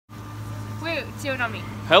do it on me.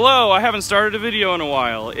 Hello, I haven't started a video in a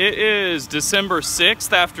while. It is December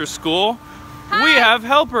 6th after school. Hi. We have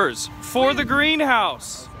helpers for the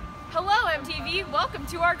greenhouse. Hello, MTV. Welcome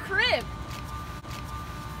to our crib.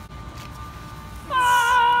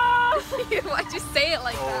 Why'd you say it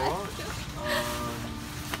like that?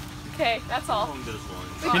 Okay, that's all.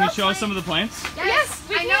 Can you show us some of the plants? Yes,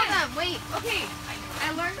 we I know them. Wait. Okay.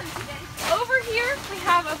 I learned them today. Over here, we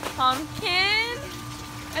have a pumpkin.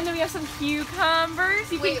 And then we have some cucumbers.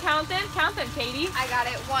 You can count them. Count them, Katie. I got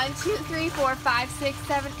it. 1, 2, 3, 4, 5, 6,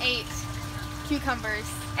 7, 8 cucumbers.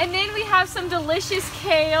 And then we have some delicious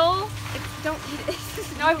kale. Don't eat it.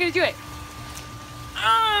 No, I'm gonna do it.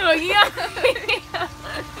 Oh, yeah.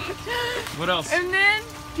 What else? And then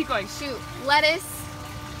keep going. Shoot. Lettuce.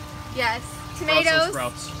 Yes. Tomatoes.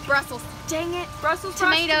 Brussels. Dang it. Brussels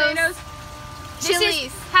sprouts. Tomatoes. Chilies. This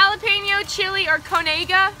is jalapeno, chili, or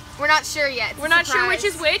conega. We're not sure yet. We're not sure which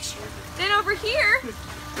is which. Then over here,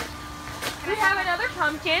 we have another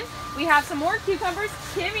pumpkin. We have some more cucumbers.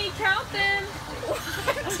 Kimmy, count them. 1,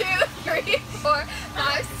 2, 3, 4,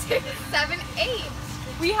 5, 6, 7, 8.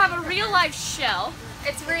 We have a real life shell.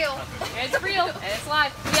 It's real. It's real and it's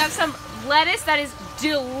live. We have some lettuce that is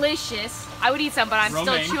delicious. I would eat some, but I'm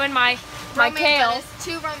still chewing my kale. Lettuce,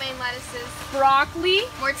 2 romaine lettuces. Broccoli.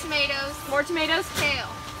 More tomatoes. More tomatoes.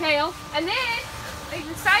 Kale. And then,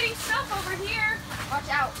 exciting stuff over here. Watch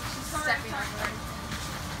out.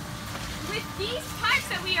 With these pipes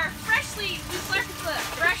that we are freshly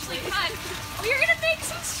cut, we are going to make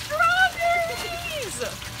some strawberries.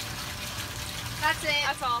 That's it.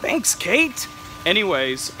 That's all. Thanks, Kate.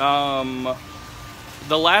 Anyways,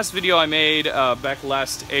 the last video I made back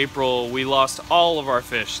last April, we lost all of our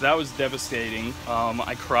fish. That was devastating.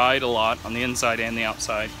 I cried a lot on the inside and the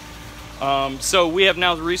outside. So we have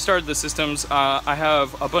now restarted the systems. I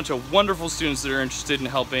have a bunch of wonderful students that are interested in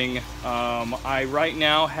helping. I right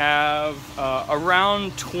now have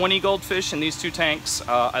around 20 goldfish in these 2 tanks.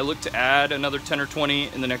 I look to add another 10 or 20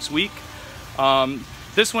 in the next week.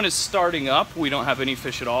 This one is starting up. We don't have any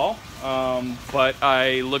fish at all, but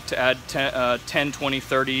I look to add 10, 20,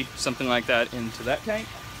 30, something like that into that tank.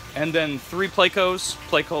 And then 3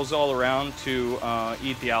 plecos all around to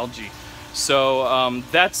eat the algae. So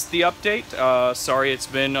that's the update. Sorry it's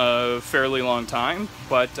been a fairly long time,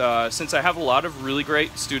 but since I have a lot of really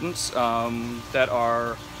great students that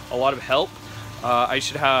are a lot of help, I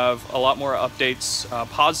should have a lot more updates,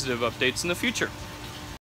 positive updates in the future.